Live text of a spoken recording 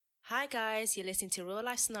Hi guys, you're listening to Real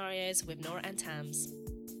Life Scenarios with Nora and Tams.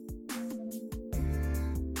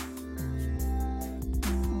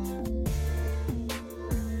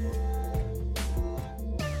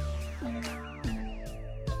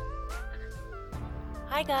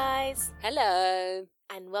 Hi guys, Hello,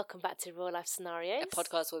 and welcome back to Real Life Scenarios. a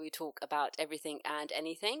podcast where we talk about everything and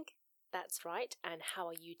anything. That's right, and how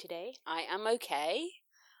are you today? I am okay.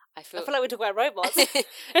 I feel like we're talking about robots.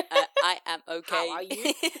 I am okay. How are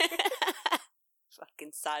you?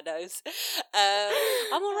 Fucking saddos.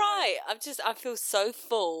 I'm alright. I feel so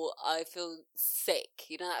full. I feel sick.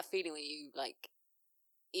 You know that feeling when you like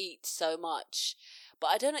eat so much. But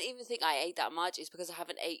I don't even think I ate that much. It's because I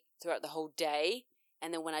haven't ate throughout the whole day.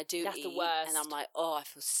 And then when I do That's eat, the worst. and I'm like, oh, I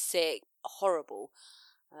feel sick, horrible.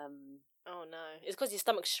 Oh no, it's because your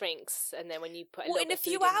stomach shrinks, and then when you put Well, in a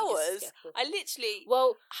few hours, I literally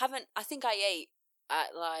haven't. I think I ate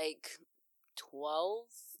at like 12,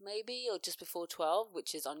 maybe, or just before 12,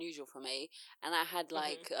 which is unusual for me. And I had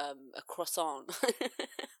like a croissant.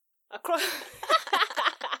 A croissant.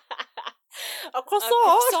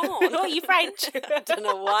 Oh, are you French? I don't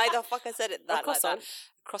know why the fuck I said it that like that.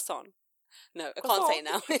 Croissant. No, I can't say it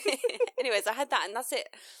now. Anyways, I had that and that's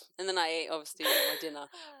it. And then I ate, obviously, my dinner.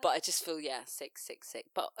 But I just feel, sick.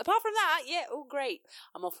 But apart from that, all great.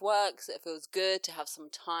 I'm off work, so it feels good to have some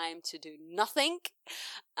time to do nothing.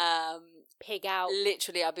 Pig out.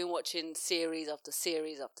 Literally, I've been watching series after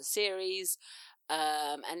series after series.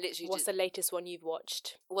 And literally, what's the latest one you've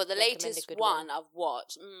watched? Well, the latest one I've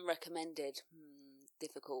watched, recommended,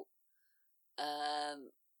 difficult.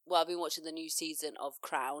 Well, I've been watching the new season of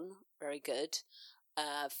Crown, very good.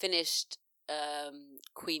 Finished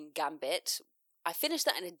Queen Gambit. I finished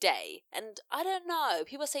that in a day, and I don't know.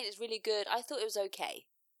 People are saying it's really good. I thought it was okay.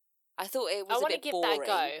 I thought it was a bit boring. I want to give that a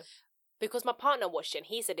go. Because my partner watched it and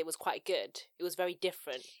he said it was quite good. It was very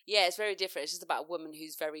different. Yeah, it's very different. It's just about a woman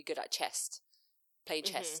who's very good at chess. Playing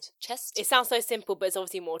chess. Chess? It sounds so simple, but it's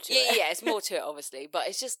obviously more to it. Yeah, it's more to it, obviously. But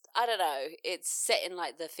it's just, I don't know. It's set in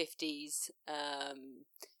like the 50s.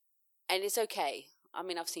 And it's okay. I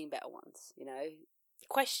mean, I've seen better ones, you know.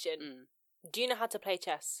 Question. Do you know how to play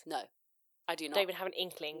chess? No, I do not. Don't even have an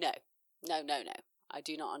inkling? No. I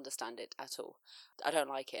do not understand it at all. I don't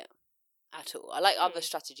like it at all. I like other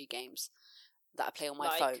strategy games that I play on my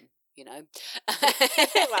phone, you know.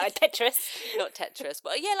 Like Tetris. Not Tetris,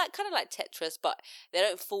 but like kind of like Tetris, but they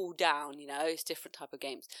don't fall down, you know. It's different type of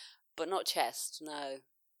games. But not chess, no.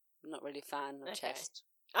 I'm not really a fan of chess.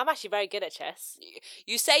 I'm actually very good at chess.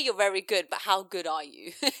 You say you're very good, but how good are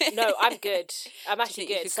you? No, I'm good. I'm actually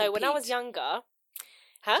good. So when I was younger...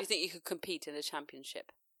 Do you think you could compete in a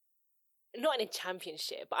championship? Not in a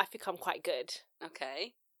championship, but I think I'm quite good.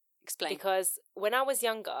 Okay. Explain. Because when I was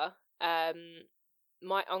younger,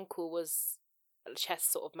 my uncle was a chess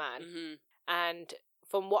sort of man. Mm-hmm. And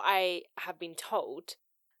from what I have been told,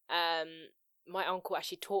 my uncle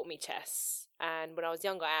actually taught me chess. And when I was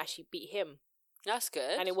younger, I actually beat him. That's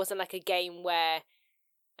good. And it wasn't like a game where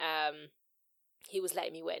he was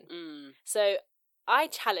letting me win. So I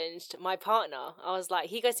challenged my partner. I was like,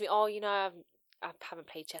 he goes to me, oh, you know, I haven't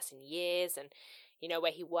played chess in years. And, you know,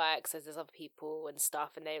 where he works, there's other people and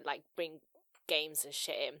stuff. And they, like, bring games and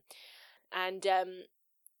shit in. And,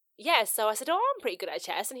 so I said, oh, I'm pretty good at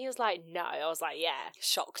chess. And he was like, no. I was like, yeah.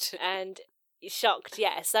 Shocked. And shocked,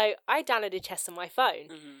 yeah. So I downloaded chess on my phone.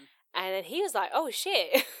 Mm-hmm. And then he was like, oh,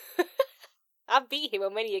 shit. I've beat him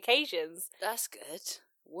on many occasions. That's good.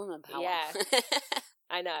 Woman power. Yeah.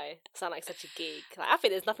 I know. I sound like such a geek. Like, I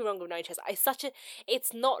think there's nothing wrong with knowing chess.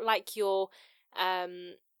 It's not like your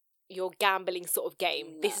gambling sort of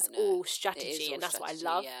game. This is all strategy, and that's what I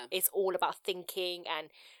love. Yeah. It's all about thinking and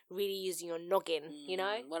really using your noggin, you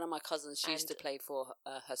know? One of my cousins, she used to play for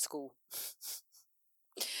her school.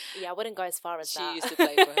 Yeah, I wouldn't go as far as that. She used to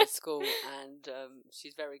play for her school, and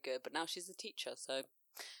she's very good. But now she's a teacher, so...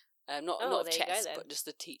 not chess, but just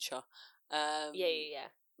a teacher. Yeah.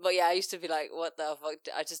 But yeah, I used to be like, what the fuck?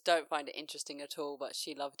 I just don't find it interesting at all, but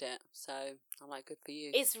she loved it. So I'm like, good for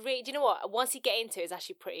you. It's really, do you know what? Once you get into it, it's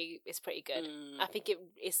actually pretty good. I think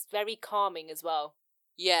it's very calming as well.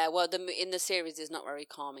 Yeah, well, in the series, it's not very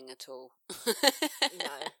calming at all.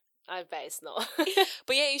 No, I bet it's not.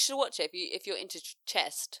 But yeah, you should watch it. If you're into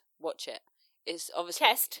chess, watch it. It's obviously...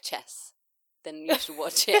 Chess. Then you should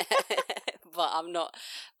watch it. But I'm not,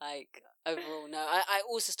 like, overall, no. I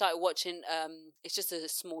also started watching, it's just a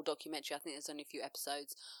small documentary, I think there's only a few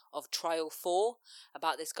episodes, of Trial 4,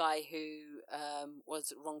 about this guy who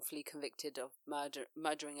was wrongfully convicted of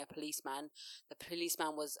murdering a policeman. The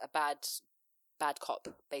policeman was a bad cop,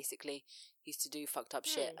 basically. He used to do fucked up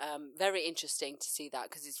shit. Very interesting to see that,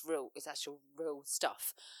 because it's actual real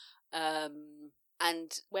stuff.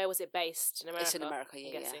 And where was it based? In America? It's in America,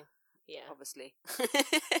 I'm guessing. Yeah. Obviously.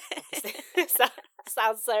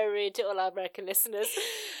 Sounds so rude to all our American listeners,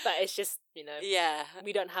 but it's just, Yeah.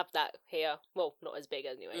 we don't have that here. Well, not as big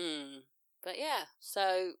anyway. But yeah,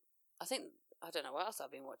 so I don't know what else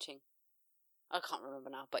I've been watching. I can't remember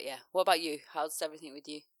now, but yeah. What about you? How's everything with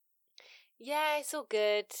you? Yeah, it's all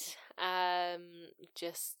good.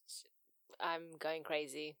 Just, I'm going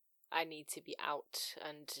crazy. I need to be out,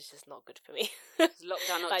 and it's just not good for me. Is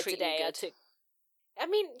lockdown not like treating today, you good? I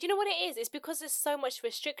mean, you know what it is? It's because there's so much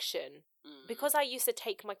restriction. Because I used to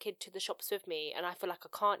take my kid to the shops with me, and I feel like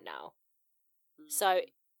I can't now. So,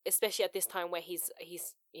 especially at this time where he's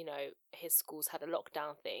his school's had a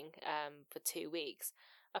lockdown thing for 2 weeks,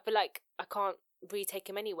 I feel like I can't really take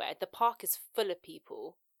him anywhere. The park is full of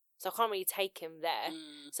people, so I can't really take him there.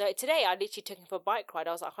 So today I literally took him for a bike ride.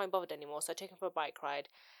 I was like, I can't be bothered anymore, so I took him for a bike ride,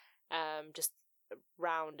 just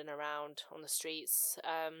round and around on the streets.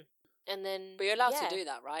 And then, but you're allowed to do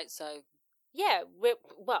that, right? So yeah,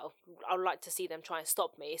 I would like to see them try and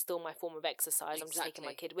stop me. It's still my form of exercise. Exactly. I'm just taking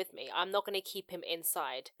my kid with me. I'm not going to keep him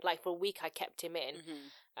inside. Like, for a week I kept him in.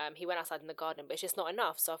 He went outside in the garden, but it's just not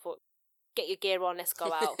enough. So I thought, get your gear on, let's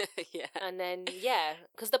go out. Yeah. And then,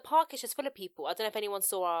 because the park is just full of people. I don't know if anyone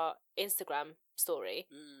saw our Instagram story,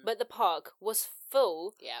 but the park was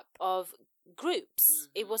full of groups.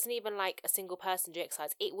 It wasn't even like a single person doing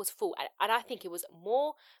exercise. It was full. And I think it was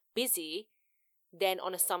more busy than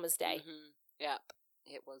on a summer's day. Yep,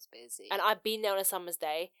 it was busy. And I've been there on a summer's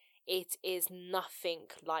day. It is nothing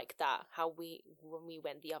like that. When we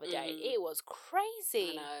went the other day, it was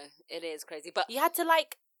crazy. I know, it is crazy, but you had to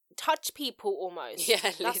like touch people almost. Yeah,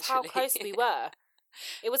 that's literally. how close we were.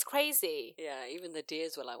 It was crazy. Yeah, even the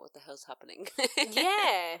deers were like, "What the hell's happening?"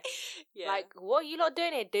 Yeah. Like, what are you lot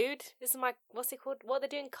doing here, dude? This is what's it called? What are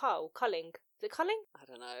they doing? Culling. Is it culling? I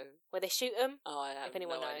don't know. Where they shoot them? Oh, I have if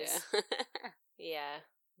anyone no knows. idea. Yeah.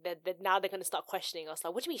 Now they're going to start questioning us.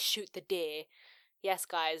 Like, what do you mean shoot the deer? Yes,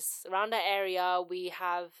 guys. Around that area, we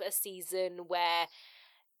have a season where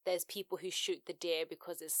there's people who shoot the deer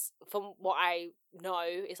because it's, from what I know,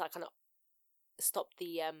 it's like kind of stop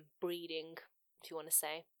the breeding, if you want to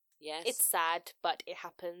say. Yes. It's sad, but it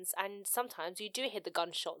happens. And sometimes you do hear the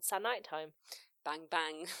gunshots at night time. Bang,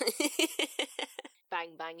 bang.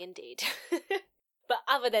 Bang, bang, indeed. But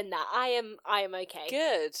other than that, I am okay.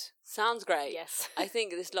 Good. Sounds great. Yes. I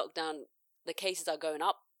think this lockdown, the cases are going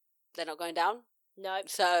up. They're not going down. Nope.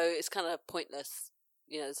 So it's kind of pointless,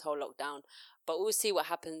 this whole lockdown. But we'll see what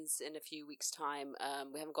happens in a few weeks' time.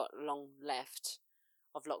 We haven't got long left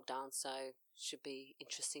of lockdown, so should be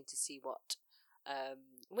interesting to see what.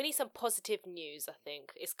 We need some positive news, I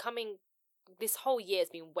think. It's coming. This whole year has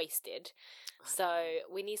been wasted. So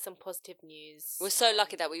we need some positive news. We're so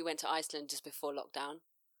lucky that we went to Iceland just before lockdown.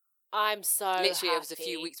 I'm so Literally, happy. it was a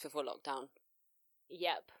few weeks before lockdown.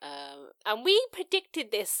 Yep. And we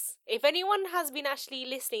predicted this. If anyone has been actually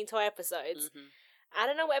listening to our episodes, I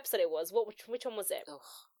don't know what episode it was. Which one was it? Oh,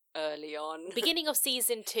 early on. Beginning of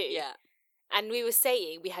season 2. Yeah. And we were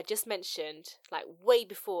saying, we had just mentioned, like, way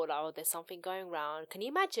before, like, oh, there's something going around. Can you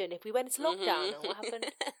imagine if we went into lockdown and what happened?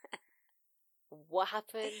 What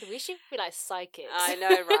happened? We should be like psychics. I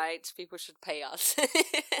know, right? People should pay us.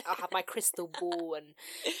 I'll have my crystal ball and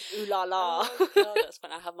ooh la la. Oh, God, that's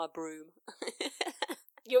fun. I have my broom.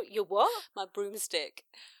 Your what? My broomstick.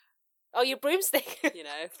 Oh, your broomstick.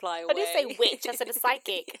 Fly away. I didn't say witch. I said a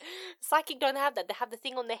psychic. Psychic don't have that. They have the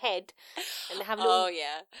thing on their head, and they have a little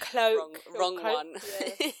cloak. Wrong cloak. one.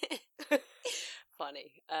 Yeah.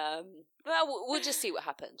 Funny. Well, we'll just see what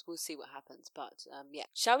happens. We'll see what happens. But yeah,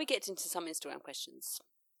 shall we get into some Instagram questions?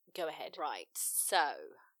 Go ahead. Right. So,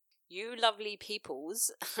 you lovely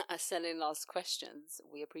peoples are sending last questions.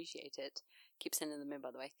 We appreciate it. Keep sending them in,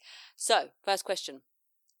 by the way. So, first question.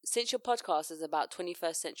 Since your podcast is about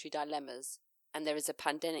 21st century dilemmas and there is a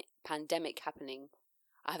pandemic happening,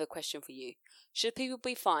 I have a question for you. Should people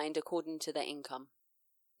be fined according to their income?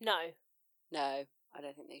 No. No, I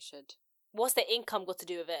don't think they should. What's their income got to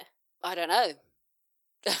do with it? I don't know.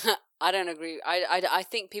 I don't agree. I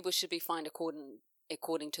think people should be fined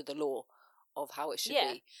according to the law of how it should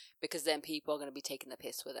be, because then people are going to be taking the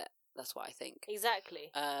piss with it. That's what I think.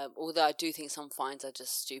 Exactly. Although I do think some fines are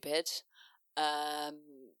just stupid.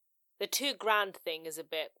 The $2,000 thing is a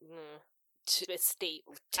bit steep.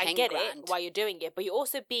 10 I get grand. it while you're doing it, but you're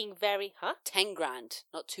also being very 10 grand,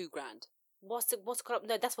 not $2,000. What's called up?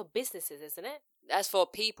 No, that's for businesses, isn't it? That's for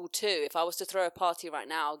people too. If I was to throw a party right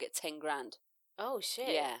now, I'll get 10 grand. Oh shit.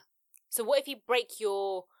 Yeah. So what if you break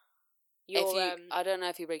your I don't know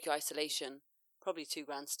if you break your isolation. Probably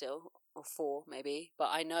 $2,000 still, or 4 maybe. But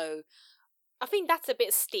I know I think that's a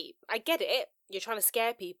bit steep. I get it. You're trying to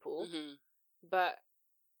scare people, but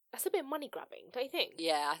that's a bit money grabbing, don't you think?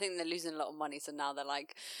 Yeah, I think they're losing a lot of money, so now they're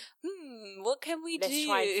like, what can we do? Let's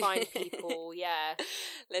try and find people, yeah.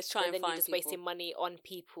 Let's try and find people. Then you're just wasting money on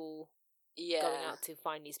people going out to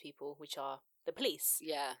find these people, which are the police.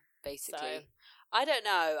 Yeah, basically. So, I don't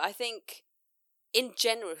know. I think, in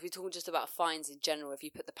general, if we're talking just about fines in general, if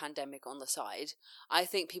you put the pandemic on the side, I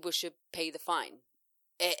think people should pay the fine.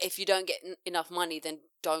 If you don't get enough money, then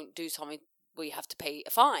don't do something where you have to pay a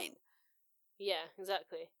fine. Yeah,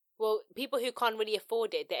 exactly. Well, people who can't really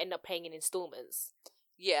afford it, they end up paying in installments.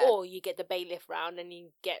 Yeah. Or you get the bailiff round and you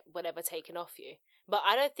get whatever taken off you. But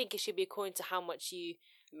I don't think it should be according to how much you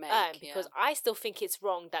earn, because I still think it's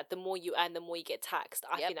wrong that the more you earn, the more you get taxed.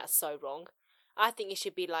 I think that's so wrong. I think it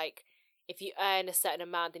should be like, if you earn a certain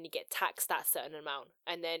amount, then you get taxed that certain amount.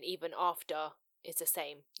 And then even after, it's the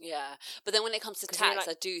same. Yeah. But then when it comes to tax,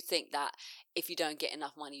 I do think that if you don't get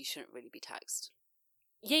enough money, you shouldn't really be taxed.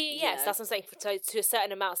 Yeah. So that's what I'm saying. So to a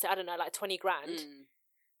certain amount, so I don't know, like 20 grand,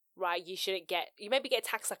 right? You shouldn't get. You maybe get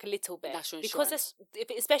taxed like a little bit, national insurance.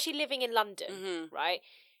 Because especially living in London, right?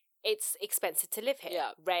 It's expensive to live here.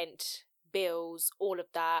 Yeah. Rent, bills, all of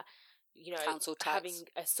that. You know, council tax. Having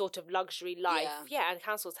a sort of luxury life, and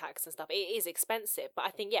council tax and stuff. It is expensive, but I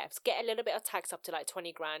think get a little bit of tax up to like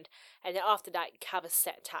 20 grand, and then after that, have a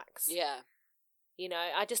set tax. Yeah. You know,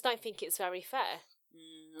 I just don't think it's very fair.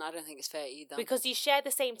 I don't think it's fair either. Because you share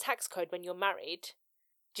the same tax code when you're married.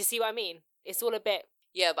 Do you see what I mean? It's all a bit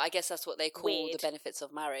Yeah, but I guess that's what they call weird. The benefits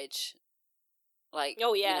of marriage. Like,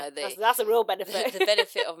 oh yeah, you know, that's a real benefit. The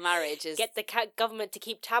benefit of marriage is get the government to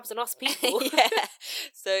keep tabs on us people. Yeah.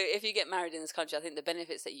 So if you get married in this country, I think the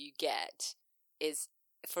benefits that you get is,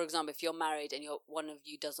 for example, if you're married and one of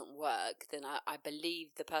you doesn't work, then I believe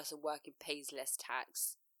the person working pays less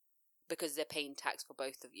tax, because they're paying tax for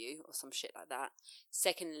both of you or some shit like that.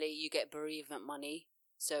 Secondly, you get bereavement money.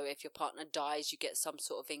 So if your partner dies, you get some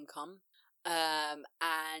sort of income.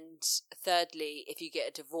 And thirdly, if you get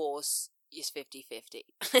a divorce, it's 50-50.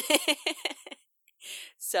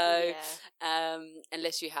 So,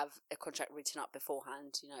 unless you have a contract written up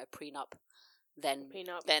beforehand, you know, a prenup, then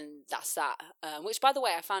that's that. Which, by the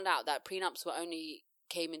way, I found out that prenups only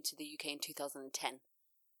came into the UK in 2010.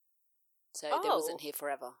 So they wasn't here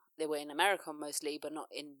forever. They were in America mostly, but not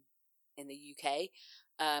in the UK.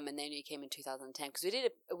 And they only came in 2010, because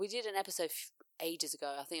we did an episode ages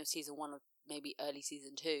ago. I think it was season 1 or maybe early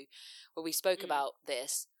season 2, where we spoke about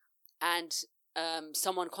this. And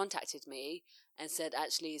someone contacted me and said,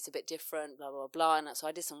 actually, it's a bit different, blah blah blah. And so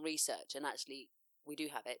I did some research, and actually, we do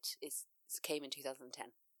have it. It came in 2010.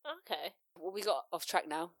 Okay. Well, we got off track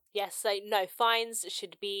now. Yes. So no, fines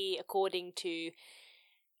should be according to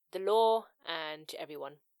the law and to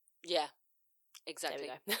everyone. Yeah, exactly.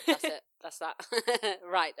 There we go. That's it. That's that.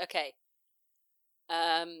 Right, okay.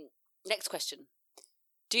 Next question.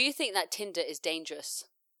 Do you think that Tinder is dangerous?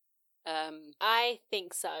 I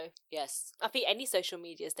think so. Yes. I think any social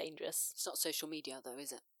media is dangerous. It's not social media though,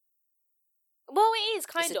 is it? Well, it is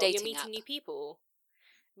kind of. You're meeting app. New people.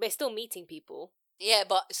 But it's still meeting people. Yeah,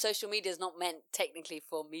 but social media is not meant technically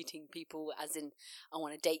for meeting people as in, I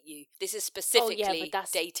want to date you. This is specifically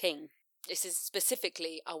dating. This is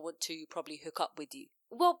specifically, I want to probably hook up with you.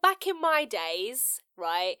 Well, back in my days,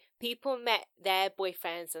 right, people met their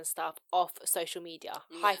boyfriends and stuff off social media.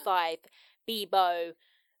 Yeah. High Five, Bebo,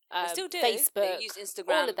 they still do. Facebook, they use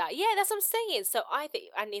Instagram. All of that. Yeah, that's what I'm saying. So I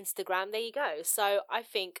think, and Instagram, there you go. So I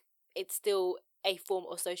think it's still a form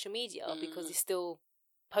of social media because it's still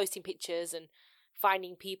posting pictures and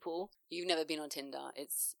finding people. You've never been on Tinder.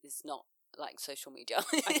 It's not like social media.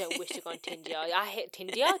 I don't wish to go on Tinder. I hate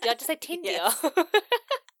Tinder. Did I just say Tinder? Yes.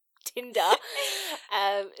 Tinder.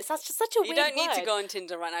 It's such a weird You don't need word. to go on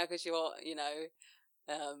Tinder right now because you're,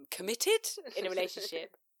 committed in a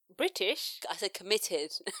relationship. British. I said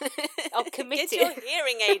committed. Oh, committed. Get your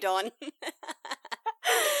hearing aid on.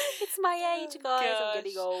 It's my age, guys. Gosh. I'm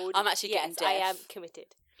getting old. I'm actually getting deaf. I am committed.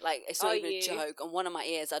 Like, it's not even a joke. On one of my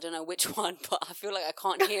ears, I don't know which one, but I feel like I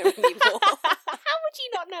can't hear anymore. How would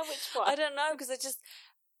you not know which one? I don't know, because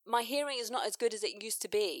my hearing is not as good as it used to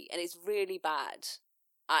be, and it's really bad.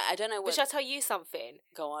 I don't know what... But shall I tell you something?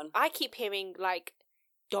 Go on. I keep hearing, like,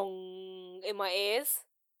 dong in my ears.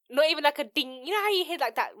 Not even like a ding. You know how you hear,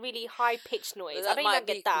 like, that really high-pitched noise? Well, I don't even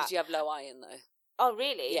get that. Because you have low iron, though. Oh,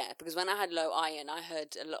 really? Yeah, because when I had low iron, I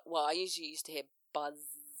heard a lot... Well, I usually used to hear buzz.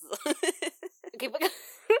 Okay, but...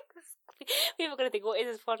 People are going to think, what is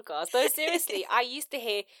this podcast? No, seriously, I used to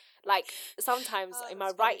hear, like, sometimes in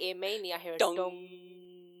my right ear, mainly, I hear a dong.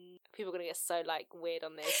 people are going to get so, like, weird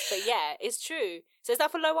on this. But yeah, it's true. So is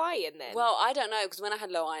that for low iron then? Well, I don't know, because when I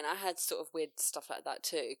had low iron, I had sort of weird stuff like that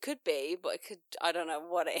too. It could be, but it could, I don't know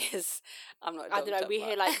what it is. I'm not a doctor. I don't know, we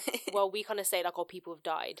hear, like, well, we kind of say, like, oh, people have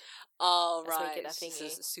died. Oh, That's right. Get that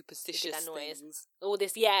thingy. Superstitious things. All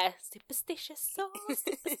this, yeah. Superstitious. So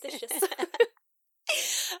superstitious.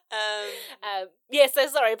 Yeah, so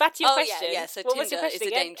sorry, back to your question. Yeah. So what Tinder, was your question is it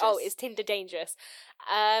again? dangerous? Oh, is Tinder dangerous?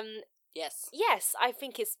 Yes, I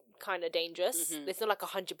think it's kind of dangerous. Mm-hmm. It's not like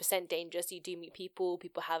 100% dangerous. You do meet people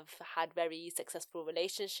have had very successful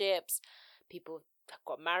relationships, people have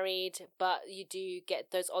got married, but you do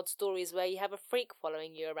get those odd stories where you have a freak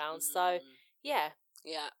following you around. So yeah.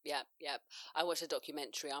 I watched a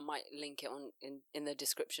documentary. I might link it on in the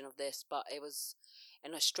description of this, but it was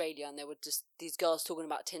in Australia, and there were just these girls talking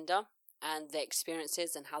about Tinder and their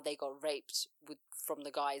experiences and how they got raped from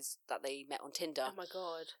the guys that they met on Tinder. Oh my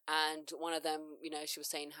God. And one of them, she was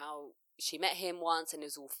saying how she met him once and it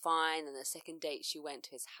was all fine, and the second date she went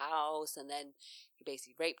to his house and then he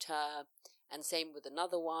basically raped her. And same with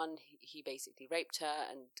another one, he basically raped her,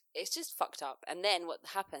 and it's just fucked up. And then what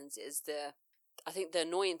happens is I think the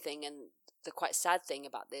annoying thing and the quite sad thing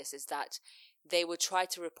about this is that they would try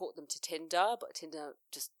to report them to Tinder, but Tinder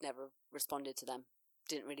just never responded to them.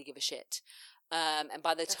 Didn't really give a shit. And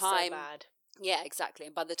by the time... so bad. Yeah, exactly.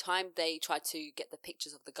 And by the time they tried to get the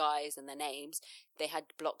pictures of the guys and their names, they had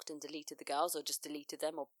blocked and deleted the girls, or just deleted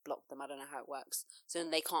them or blocked them. I don't know how it works. So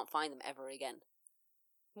then they can't find them ever again.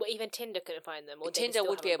 Well, even Tinder couldn't find them? Or Tinder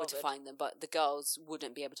would be able to find them, but the girls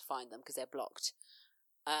wouldn't be able to find them because they're blocked.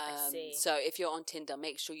 I see. So if you're on Tinder,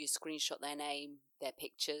 make sure you screenshot their name, their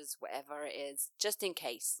pictures, whatever it is, just in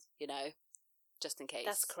case, just in case.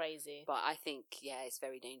 That's crazy. But I think, it's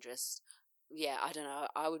very dangerous. Yeah, I don't know.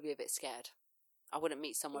 I would be a bit scared. I wouldn't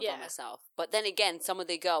meet someone by myself. But then again,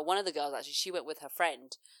 one of the girls actually, she went with her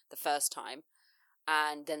friend the first time,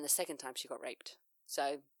 and then the second time she got raped.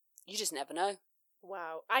 So you just never know.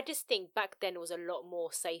 Wow. I just think back then it was a lot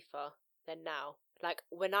more safer than now. Like,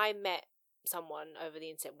 when I met someone over the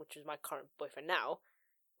internet, which was my current boyfriend now,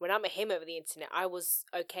 when I met him over the internet, I was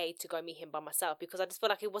okay to go meet him by myself because I just felt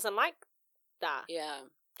like it wasn't like that. Yeah.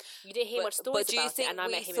 You didn't hear much stories about it, and I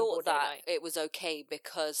met him in broad daylight. It was okay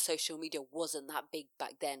because social media wasn't that big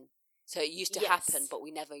back then. So it used to happen, but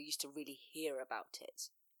we never used to really hear about it.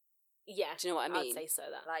 Yeah. Do you know what I mean? I'd say so.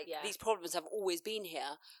 These problems have always been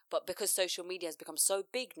here, but because social media has become so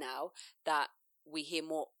big now that we hear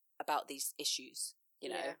more about these issues,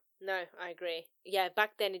 Yeah. No, I agree. Yeah,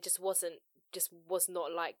 back then it was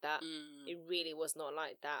not like that. It really was not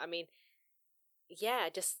like that. I mean, yeah,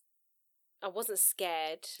 I wasn't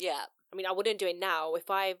scared. Yeah. I mean, I wouldn't do it now. If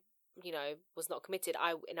I, was not committed,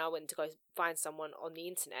 I went to go find someone on the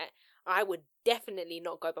internet, I would definitely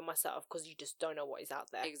not go by myself because you just don't know what is out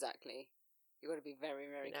there. Exactly. You got to be very,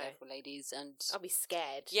 very careful, ladies. And I'll be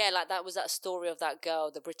scared. Yeah, like that story of that girl,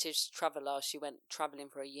 the British traveller. She went travelling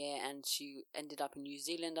for a year and she ended up in New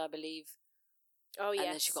Zealand, I believe. Oh, yeah.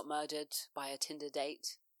 And then she got murdered by a Tinder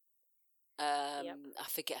date. I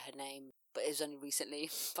forget her name, but it was only recently.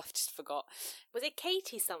 I've just forgot. Was it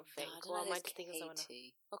Katie something? No, I don't know. It's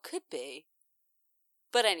Katie. Or could be.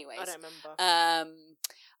 But anyways. I don't remember.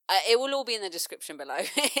 It will all be in the description below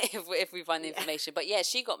if we find the information. But yeah,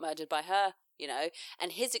 she got murdered by her,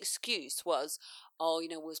 and his excuse was,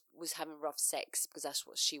 was having rough sex because that's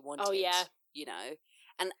what she wanted. Oh, yeah.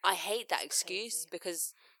 And I hate that excuse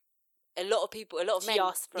because a lot of men,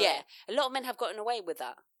 a lot of men have gotten away with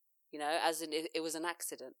that, as in it was an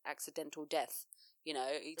accidental death. You're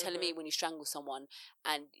telling me when you strangle someone,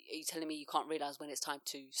 and you're telling me you can't realise when it's time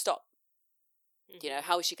to stop.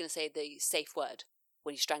 How is she going to say the safe word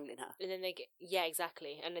when you're strangling her? And then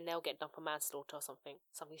exactly. And then they'll get done for manslaughter or something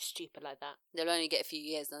stupid like that. They'll only get a few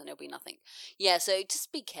years, and then there'll be nothing. Yeah, so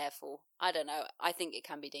just be careful. I don't know. I think it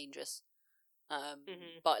can be dangerous.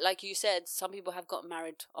 But like you said, some people have gotten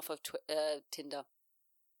married off of Tinder.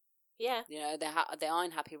 Yeah. They are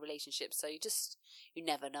in happy relationships, so you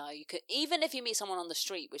never know. You could, even if you meet someone on the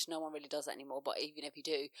street, which no one really does that anymore, but even if you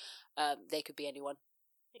do, they could be anyone.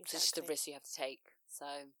 Exactly. So it's just a risk you have to take. So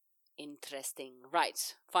interesting.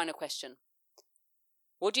 Right. Final question.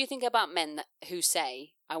 What do you think about men who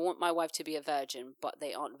say, "I want my wife to be a virgin," but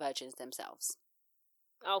they aren't virgins themselves?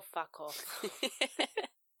 Oh, fuck off.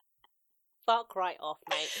 Fuck right off,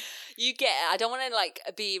 mate. I don't want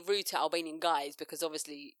to be rude to Albanian guys, because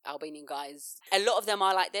obviously Albanian guys, a lot of them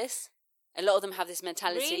are like this. A lot of them have this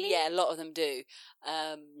mentality. Really? Yeah, a lot of them do.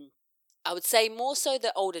 I would say more so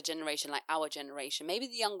the older generation, like our generation. Maybe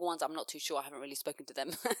the younger ones, I'm not too sure. I haven't really spoken to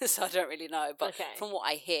them, so I don't really know. But from what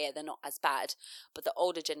I hear, they're not as bad. But the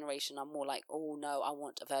older generation are more like, oh no, I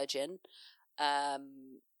want a virgin.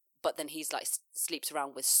 But then he's like sleeps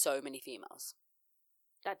around with so many females.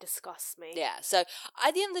 That disgusts me. Yeah, so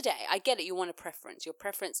at the end of the day, I get it. You want a preference. Your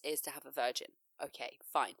preference is to have a virgin. Okay,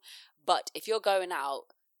 fine. But if you're going out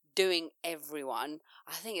doing everyone,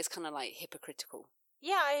 I think it's kind of like hypocritical.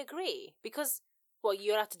 Yeah, I agree. Because, well,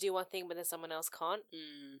 you'll have to do one thing, but then someone else can't.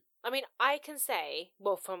 I mean, I can say,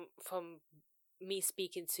 well, from me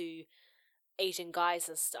speaking to Asian guys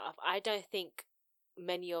and stuff, I don't think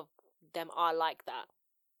many of them are like that.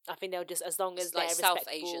 I think they'll just, as long as they're respectful South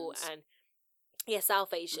Asians. And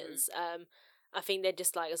South Asians. I think they're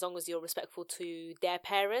just like, as long as you're respectful to their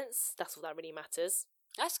parents, that's all that really matters.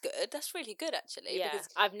 That's good. That's really good, actually. Yeah, because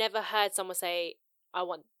I've never heard someone say, I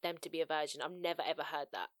want them to be a virgin. I've never ever heard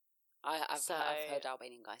that. I've heard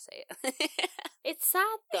Albanian guys say it. It's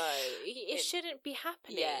sad though. It shouldn't be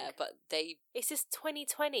happening. Yeah, but it's just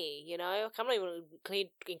 2020, you know. I'm not even going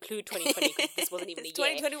to include 2020 because this wasn't even a year.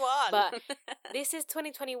 2021. But this is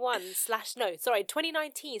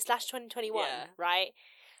 2019/2021, right?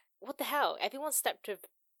 What the hell? Everyone slept with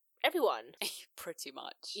everyone. Pretty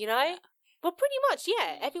much. You know? Yeah. Well, pretty much,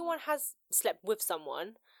 yeah. Everyone has slept with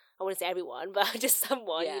someone. I wouldn't say everyone, but just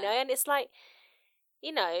someone, you know? And it's like,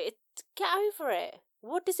 you know, get over it.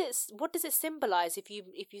 What does it symbolize if you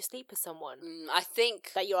sleep with someone? I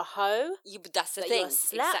think that you're a hoe. That's the thing.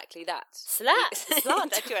 Exactly that. Slut.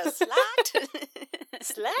 That you're a slut.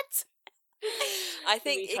 Slut. I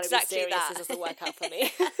think exactly that. This doesn't work out for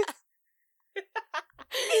me.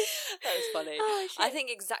 That was funny. Oh, I think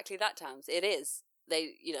exactly that, Tams. It is.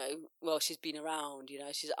 They, you know, well, she's been around. You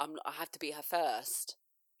know, I have to be her first.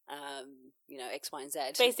 You know, X, Y, and Z.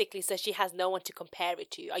 Basically, so she has no one to compare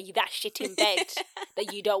it to. Are you that shit in bed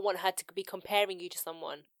that you don't want her to be comparing you to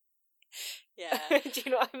someone? Yeah. Do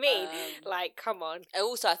you know what I mean? Like, come on.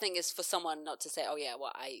 Also, I think it's for someone not to say, oh yeah,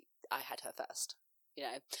 well, I had her first. You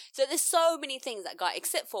know, so there's so many things that guy,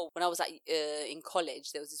 except for when I was in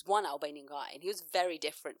college, there was this one Albanian guy, and he was very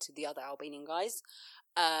different to the other Albanian guys.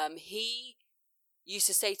 He used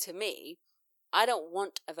to say to me, I don't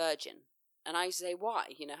want a virgin. And I used to say,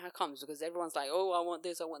 why? You know, how comes? Because everyone's like, oh, I want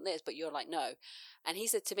this, but you're like, no. And he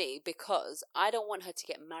said to me, because I don't want her to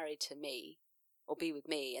get married to me or be with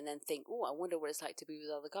me and then think, oh, I wonder what it's like to be with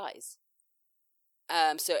other guys.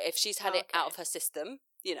 So if she's had it out of her system,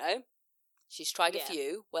 you know, she's tried a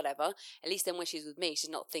few, whatever, at least then when she's with me, she's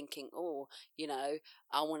not thinking, oh, you know,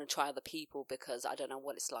 I want to try other people because I don't know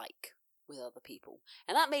what it's like with other people.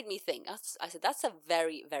 And that made me think. I said, that's a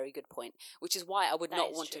very, very good point, which is why I would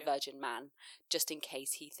not want a virgin man, just in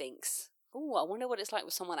case he thinks, oh, I wonder what it's like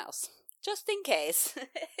with someone else. Just in case.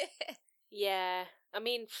 Yeah. I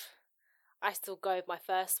mean, I still go with my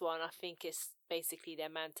first one. I think it's basically their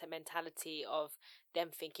mentality of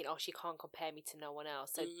them thinking, oh, she can't compare me to no one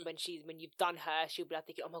else. So when you've done her, she'll be like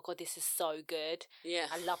thinking, oh my God, this is so good. Yeah.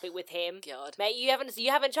 I love it with him. God. Mate, you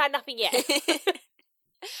haven't tried nothing yet.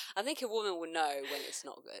 I think a woman will know when it's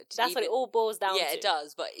not good. That's what it all boils down to. Yeah, it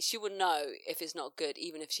does. But she would know if it's not good,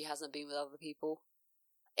 even if she hasn't been with other people.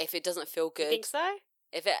 If it doesn't feel good. You think so?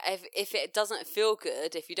 If it doesn't feel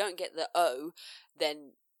good, if you don't get the O,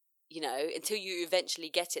 then, you know, until you eventually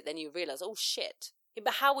get it, then you realise, oh, shit. Yeah,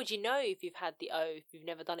 but how would you know if you've had the O if you've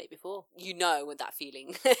never done it before? You know with that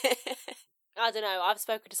feeling. I don't know. I've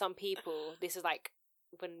spoken to some people. This is like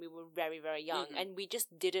when we were very, very young, and we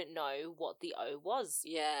just didn't know what the O was.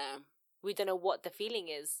 Yeah. We don't know what the feeling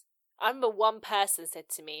is. I remember one person said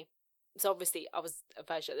to me, so obviously I was a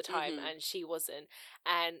virgin at the time and she wasn't,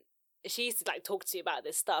 and she used to like talk to me about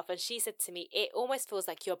this stuff, and she said to me, it almost feels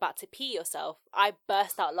like you're about to pee yourself. I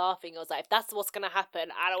burst out laughing. I was like, if that's what's going to happen,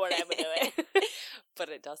 I don't want to ever do it. But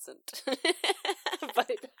it doesn't.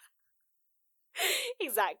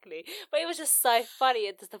 Exactly. But it was just so funny.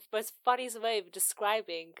 It's the most funniest way of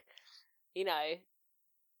describing, you know,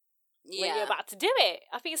 when you're about to do it.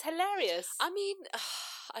 I think it's hilarious. I mean,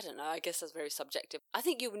 I don't know. I guess that's very subjective. I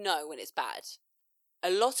think you know when it's bad. A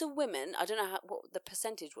lot of women, I don't know what the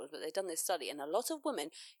percentage was, but they've done this study, and a lot of women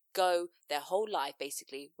go their whole life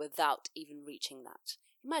basically without even reaching that.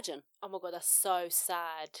 Imagine. Oh my God, that's so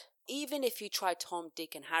sad. Even if you try Tom,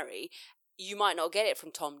 Dick and Harry, you might not get it from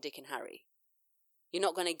Tom, Dick and Harry. You're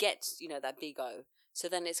not going to get, you know, that big O. So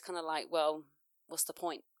then it's kind of like, well, what's the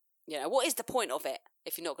point? You know, what is the point of it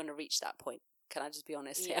if you're not going to reach that point? Can I just be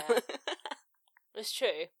honest here? Yeah. It's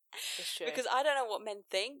true. It's true. Because I don't know what men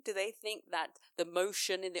think. Do they think that the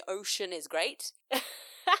motion in the ocean is great?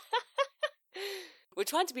 We're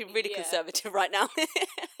trying to be really conservative right now.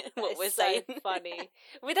 what we're so saying. funny.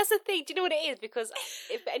 I mean, that's the thing. Do you know what it is? Because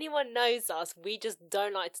if anyone knows us, we just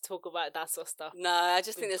don't like to talk about that sort of stuff. No, I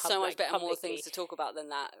just think there's so much better, publicly. more things to talk about than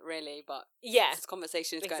that, really. But yeah, this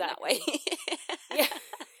conversation is exactly. going that way.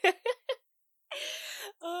 Yeah.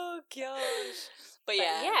 Oh gosh. But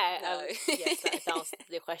yeah, no. yes, that answers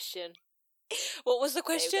the question. What was the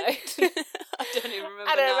question? I don't even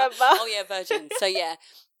remember. I don't now. remember. Oh yeah, virgin. So yeah,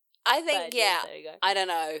 I think Virgin, there you go. I don't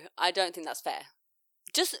know. I don't think that's fair.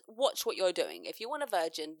 Just watch what you're doing. If you want a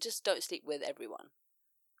virgin, just don't sleep with everyone.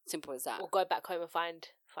 Simple as that. Or go back home and find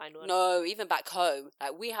one. No, even back home.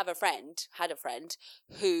 Like we had a friend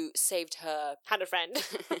who saved her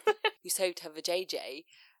who saved her for JJ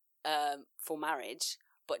for marriage,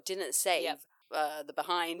 but didn't save the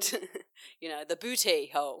behind, the booty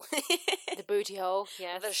hole. The booty hole,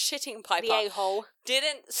 yes. The shitting piper. The a-hole.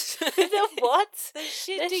 Didn't. The what? The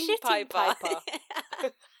shitting piper.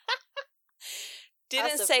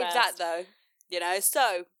 Didn't save that though.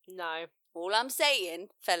 So. No. All I'm saying,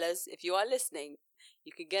 fellas, if you are listening,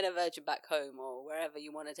 you could get a virgin back home or wherever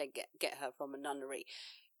you want to get her from a nunnery.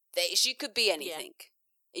 She could be anything.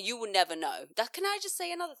 Yeah. You will never know. Can I just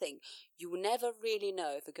say another thing? You will never really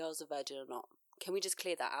know if a girl's a virgin or not. Can we just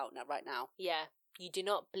clear that out right now? Yeah. You do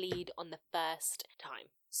not bleed on the first time.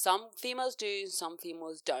 Some females do, some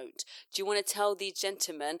females don't. Do you want to tell these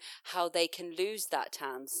gentlemen how they can lose that,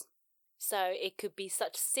 Tams? So it could be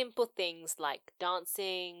such simple things like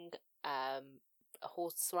dancing,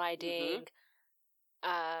 horse riding,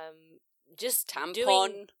 just tampon,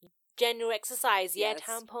 doing general exercise. Yeah,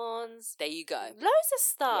 tampons. There you go. Loads of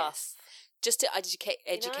stuff. Yes. Just to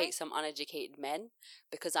educate some uneducated men,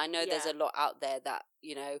 because I know there's a lot out there that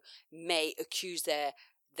may accuse their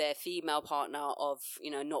female partner of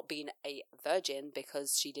not being a virgin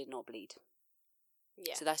because she did not bleed.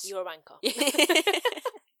 Yeah, so that's you're a wanker.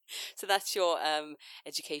 So that's your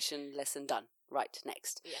education lesson done. Right,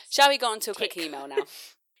 next. Yes. Shall we go on to a quick email now?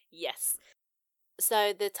 Yes.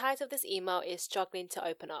 So the title of this email is Struggling to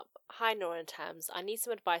Open Up. Hi Nora and Tams, I need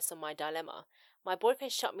some advice on my dilemma. My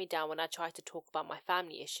boyfriend shut me down when I tried to talk about my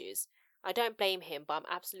family issues. I don't blame him, but I'm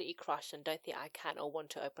absolutely crushed and don't think I can or want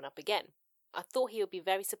to open up again. I thought he would be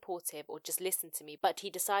very supportive or just listen to me, but he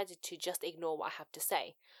decided to just ignore what I have to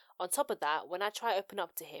say. On top of that, when I try to open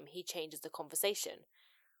up to him, he changes the conversation.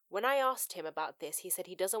 When I asked him about this, he said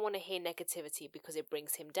he doesn't want to hear negativity because it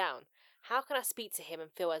brings him down. How can I speak to him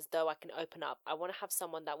and feel as though I can open up? I want to have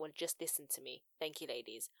someone that will just listen to me. Thank you,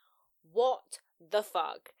 ladies. What the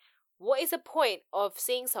fuck? What is the point of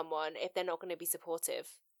seeing someone if they're not going to be supportive?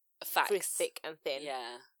 Facts. Through thick and thin.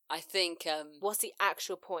 Yeah. I think... what's the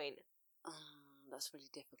actual point? That's really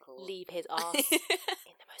difficult. Leave his ass in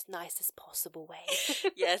the most nicest possible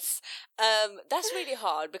way. Yes. That's really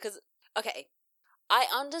hard because... Okay. I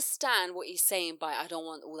understand what he's saying by I don't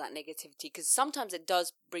want all that negativity because sometimes it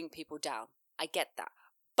does bring people down. I get that.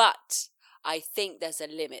 But I think there's a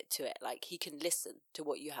limit to it. Like, he can listen to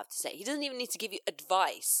what you have to say. He doesn't even need to give you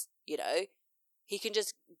advice, He can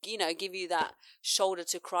just, give you that shoulder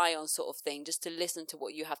to cry on sort of thing just to listen to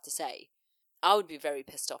what you have to say. I would be very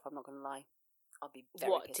pissed off, I'm not going to lie. I'll be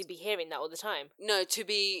very pissed. To be hearing that all the time? No, to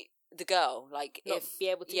be... the girl, like not if be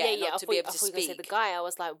able to, not to be able to speak. I thought the guy. I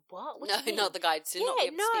was like, what? No, not the guy. To not be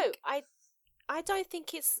able to speak. I don't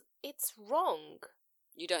think it's wrong.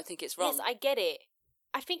 You don't think it's wrong? Yes, I get it.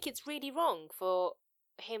 I think it's really wrong for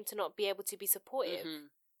him to not be able to be supportive.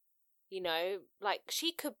 Mm-hmm. Like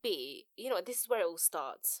she could be. This is where it all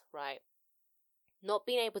starts, right? Not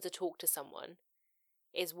being able to talk to someone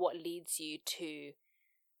is what leads you to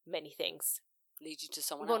many things. Lead you to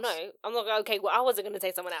someone else. Well, no, I'm not. Okay, well, I wasn't going to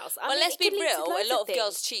say someone else. Let's be real. A lot of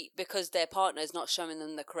girls cheat because their partner is not showing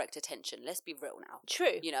them the correct attention. Let's be real now.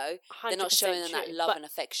 True. They're not showing them that love and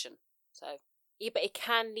affection. So yeah, but it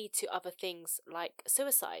can lead to other things like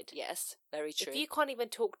suicide. Yes, very true. If you can't even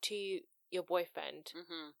talk to your boyfriend,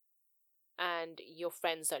 and your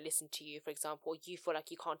friends don't listen to you, for example, you feel like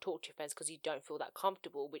you can't talk to your friends because you don't feel that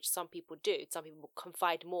comfortable, which some people do. Some people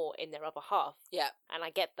confide more in their other half. Yeah, and I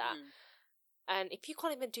get that. And if you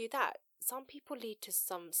can't even do that, some people lead to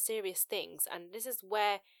some serious things. And this is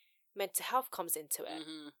where mental health comes into it.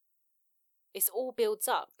 Mm-hmm. It's all builds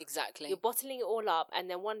up. Exactly. You're bottling it all up and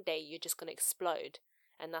then one day you're just going to explode.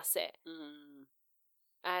 And that's it. Mm.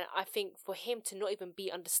 And I think for him to not even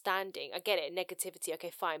be understanding, I get it, negativity,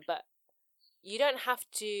 okay, fine. But you don't have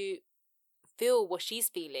to feel what she's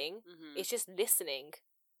feeling. Mm-hmm. It's just listening.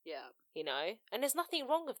 Yeah. And there's nothing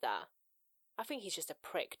wrong with that. I think he's just a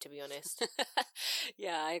prick, to be honest.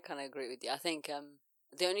 Yeah, I kind of agree with you. I think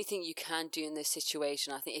the only thing you can do in this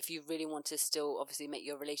situation, I think if you really want to still obviously make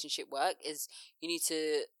your relationship work, is you need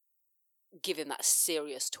to give him that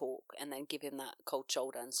serious talk and then give him that cold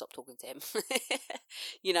shoulder and stop talking to him.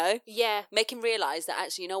 You know? Yeah. Make him realise that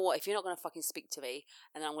actually, you know what, if you're not going to fucking speak to me,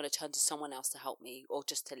 and I'm going to turn to someone else to help me or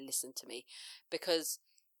just to listen to me. Because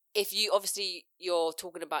if you, obviously, you're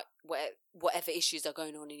talking about whatever issues are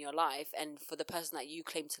going on in your life, and for the person that you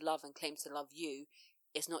claim to love and claims to love you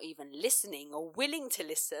is not even listening or willing to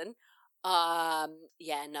listen,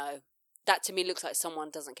 yeah, no. That to me looks like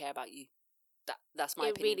someone doesn't care about you. That's my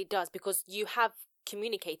opinion. It really does, because you have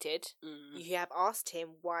communicated. You have asked him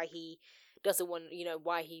why he doesn't want,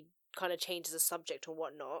 why he kind of changes the subject or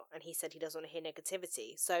whatnot, and he said he doesn't want to hear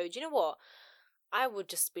negativity. So, do you know what? I would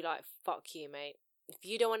just be like, fuck you, mate. If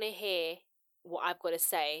you don't want to hear what I've got to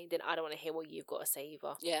say, then I don't want to hear what you've got to say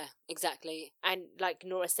either. Yeah, exactly. And like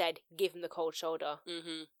Nora said, give him the cold shoulder.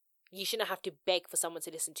 You shouldn't have to beg for someone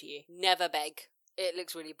to listen to you. Never beg. It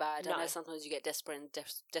looks really bad. No. I know sometimes you get desperate and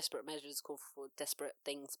desperate measures call for desperate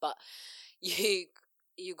things, but you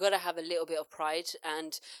got to have a little bit of pride.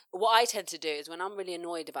 And what I tend to do is when I'm really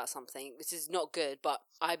annoyed about something, this is not good, but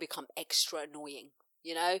I become extra annoying.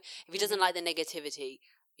 You know, if he doesn't like the negativity,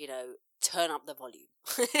 turn up the volume.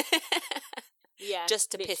 Yeah,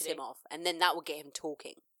 just to piss him off, and then that will get him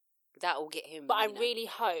talking. That will get him. But I really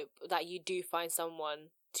hope that you do find someone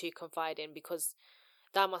to confide in, because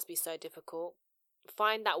that must be so difficult.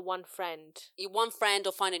 Find that one friend. One friend,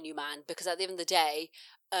 or find a new man, because at the end of the day...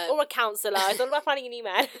 or a counsellor. It's not about finding a new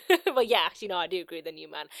man. But yeah, actually, I do agree with the new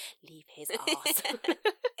man. Leave his ass.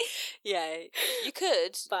 Yeah, you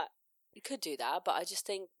could. But you could do that, but I just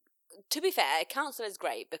think, to be fair, a counsellor is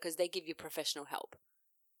great because they give you professional help.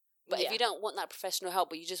 But if you don't want that professional help,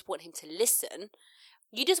 but you just want him to listen...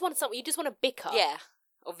 You just want to bicker. Yeah,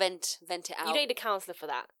 or vent it out. You don't need a counsellor for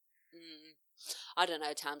that. I don't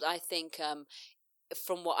know, Tams. I think...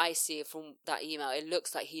 from what I see from that email, it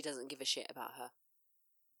looks like he doesn't give a shit about her.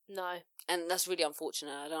 No. And that's really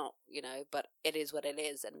unfortunate. I don't, but it is what it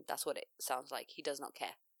is, and that's what it sounds like. He does not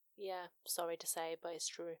care. Yeah, sorry to say, but it's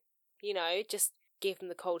true. Just give him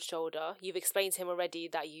the cold shoulder. You've explained to him already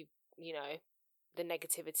that the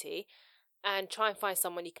negativity, and try and find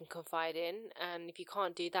someone you can confide in. And if you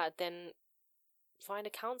can't do that, then find a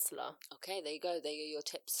counsellor. Okay, there you go. There are your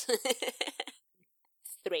tips.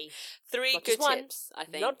 3 Not good tips, I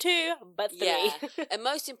think. Not 2, but 3. Yeah. And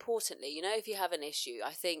most importantly, if you have an issue,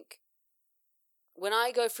 I think when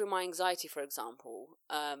I go through my anxiety, for example,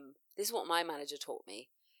 this is what my manager taught me.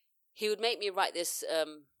 He would make me write this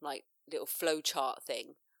little flow chart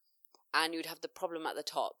thing, and you'd have the problem at the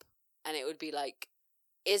top, and it would be like,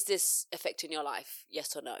 is this affecting your life?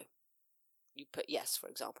 Yes or no? You put yes, for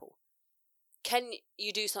example. Can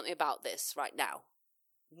you do something about this right now?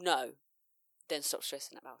 No. Then stop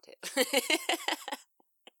stressing about it.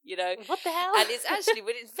 What the hell? And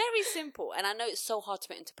it's very simple, and I know it's so hard to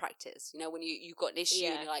put into practice, when you've got an issue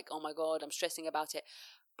and you're like, oh my god, I'm stressing about it.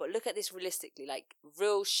 But look at this realistically, like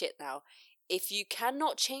real shit now. If you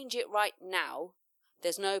cannot change it right now,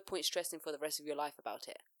 there's no point stressing for the rest of your life about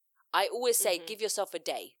it. I always say, give yourself a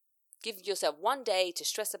day. Give yourself one day to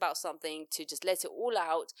stress about something, to just let it all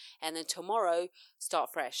out, and then tomorrow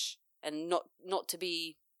start fresh. And not to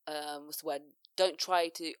be what's the word? Don't try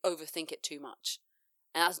to overthink it too much.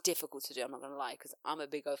 And that's difficult to do, I'm not going to lie, because I'm a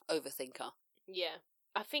big overthinker. Yeah.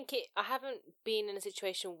 I haven't been in a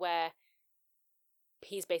situation where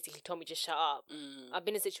he's basically told me to shut up. I've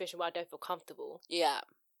been in a situation where I don't feel comfortable. Yeah.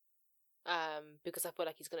 Because I feel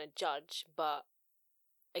like he's going to judge, but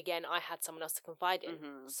again, I had someone else to confide in,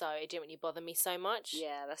 so it didn't really bother me so much.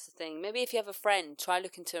 Yeah, that's the thing. Maybe if you have a friend, try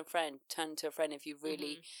looking to a friend, turn to a friend if you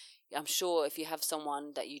really... I'm sure if you have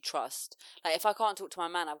someone that you trust. Like, if I can't talk to my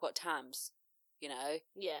man, I've got Tams, Yeah.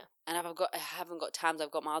 And if I haven't got Tams, I've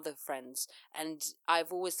got my other friends. And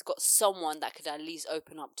I've always got someone that could at least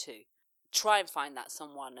open up to. Try and find that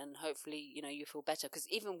someone, and hopefully, you feel better. Because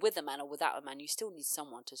even with a man or without a man, you still need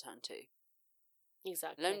someone to turn to.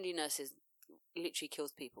 Exactly. Loneliness literally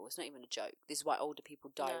kills people. It's not even a joke. This is why older people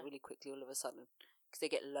die really quickly all of a sudden. Because they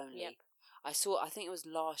get lonely. Yep. I think it was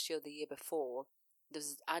last year or the year before, there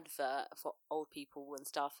was an advert for old people and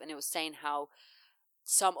stuff, and it was saying how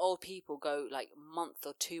some old people go like a month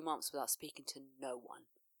or 2 months without speaking to no one.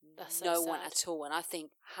 That's so no sad. one at all. And I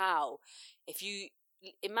think, how? If you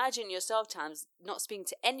imagine yourself, Tams, not speaking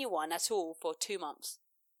to anyone at all for 2 months.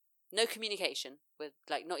 No communication, with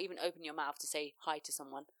like not even open your mouth to say hi to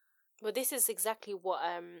someone. Well, this is exactly what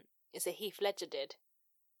Heath Ledger did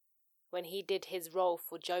when he did his role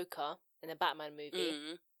for Joker in the Batman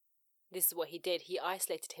movie. This is what he did. He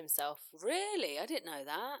isolated himself. Really? I didn't know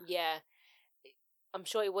that. Yeah. I'm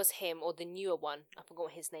sure it was him or the newer one. I forgot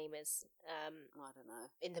what his name is. I don't know.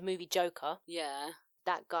 In the movie Joker. Yeah.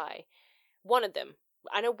 That guy. one of them,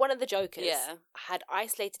 I know one of the Jokers had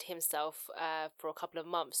isolated himself for a couple of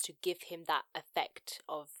months to give him that effect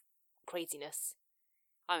of craziness.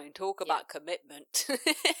 I mean, talk about commitment.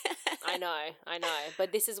 I know.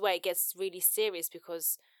 But this is where it gets really serious,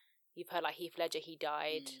 because you've heard like Heath Ledger, he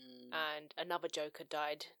died, and another Joker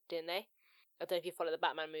died, didn't they? I don't know if you follow the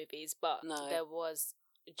Batman movies, but there was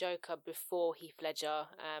a Joker before Heath Ledger.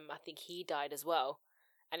 I think he died as well.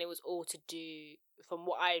 And it was all to do, from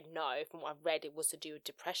what I know, from what I've read, it was to do with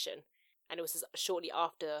depression. And it was shortly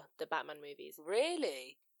after the Batman movies.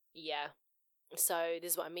 Really? Yeah. So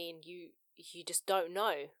this is what I mean. You just don't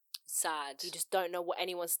know. Sad. You just don't know what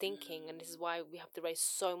anyone's thinking. And this is why we have to raise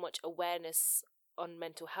so much awareness on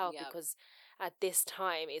mental health, because at this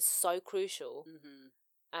time it's so crucial.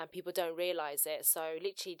 And people don't realise it. So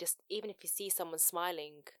literally, just even if you see someone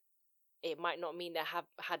smiling, it might not mean they have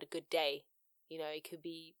had a good day. You know, it could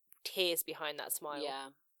be tears behind that smile.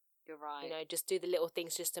 Yeah, you're right. You know, just do the little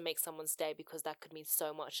things just to make someone's day, because that could mean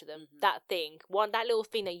so much to them. That little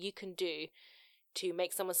thing that you can do to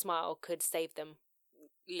make someone smile could save them.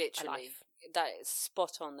 Literally. A life. That is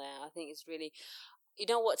spot on there. I think it's really, you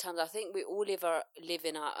know what, Tams, I think we all live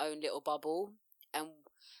in our own little bubble, and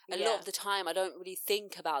a lot of the time I don't really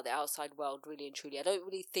think about the outside world, really and truly. I don't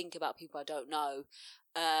really think about people I don't know.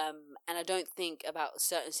 And I don't think about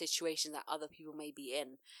certain situations that other people may be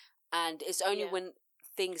in. And it's only when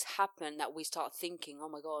things happen that we start thinking, oh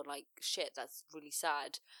my God, like, shit, that's really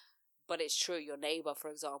sad. But it's true, your neighbour, for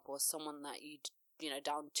example, or someone that you know,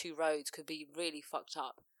 down two roads could be really fucked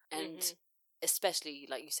up. And especially,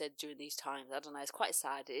 like you said, during these times, I don't know, it's quite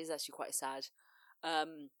sad. It is actually quite sad.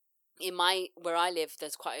 Where I live,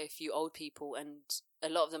 there's quite a few old people, and a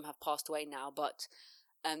lot of them have passed away now, but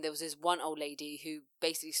there was this one old lady who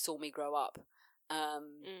basically saw me grow up.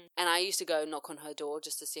 And I used to go knock on her door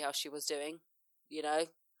just to see how she was doing, you know.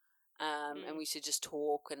 And we should just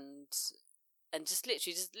talk and just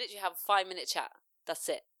literally have a 5-minute chat. That's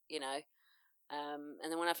it, you know.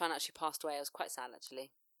 And then when I found out she passed away, I was quite sad,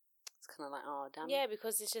 actually. It's kind of like, oh, damn. Yeah,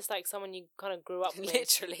 because it's just like someone you kind of grew up with.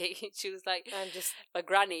 Literally. She was like and just a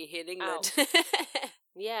granny here in England.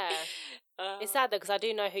 Yeah. It's sad, though, because I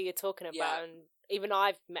do know who you're talking about. And even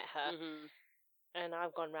I've met her. And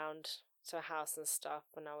I've gone round to her house and stuff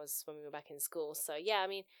when we were back in school. So, yeah, I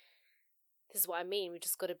mean, this is what I mean. We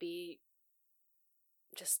just got to be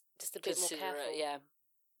just a bit more careful. Yeah.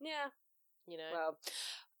 You know. Well,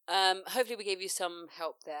 hopefully we gave you some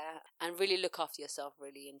help there, and really look after yourself,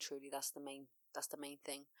 really and truly. That's the main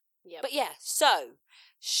thing. Yeah. But yeah, so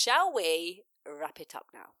shall we wrap it up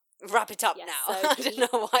now? Wrap it up now. So I don't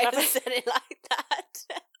know why I said it like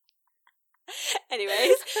that.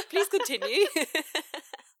 Anyways, please continue.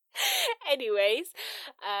 Anyways,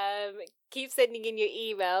 keep sending in your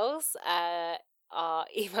emails. Our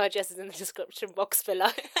email address is in the description box below.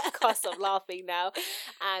 Can't stop laughing now.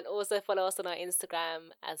 And also follow us on our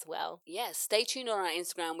Instagram as well. Yes, stay tuned on our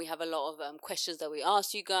Instagram. We have a lot of questions that we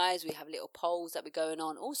ask you guys. We have little polls that we're going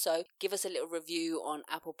on. Also, give us a little review on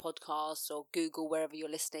Apple Podcasts or Google, wherever you're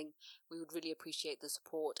listening. We would really appreciate the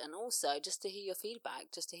support. And also, just to hear your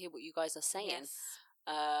feedback, just to hear what you guys are saying. Yes.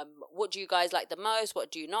 What do you guys like the most?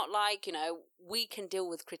 What do you not like? You know, we can deal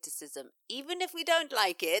with criticism, even if we don't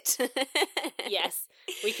like it. Yes,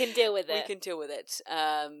 we can deal with it. We can deal with it.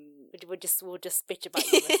 We'll just bitch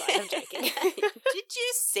about you on the side. I'm joking. Did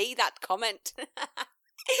you see that comment?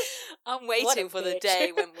 I'm waiting for the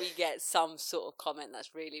day when we get some sort of comment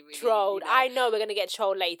that's really, really trolled. You know, I know we're gonna get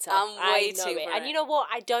trolled later. I'm waiting for it. And you know what?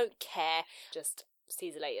 I don't care. Just see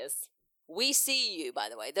you later. We see you, by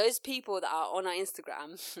the way. Those people that are on our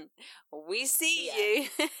Instagram, we see you.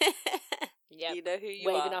 Yep. You know who you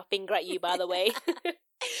Waving our finger at you, by the way.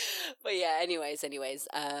 But yeah, anyways.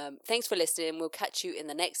 Thanks for listening. We'll catch you in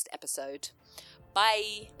the next episode.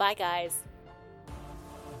 Bye. Bye, guys.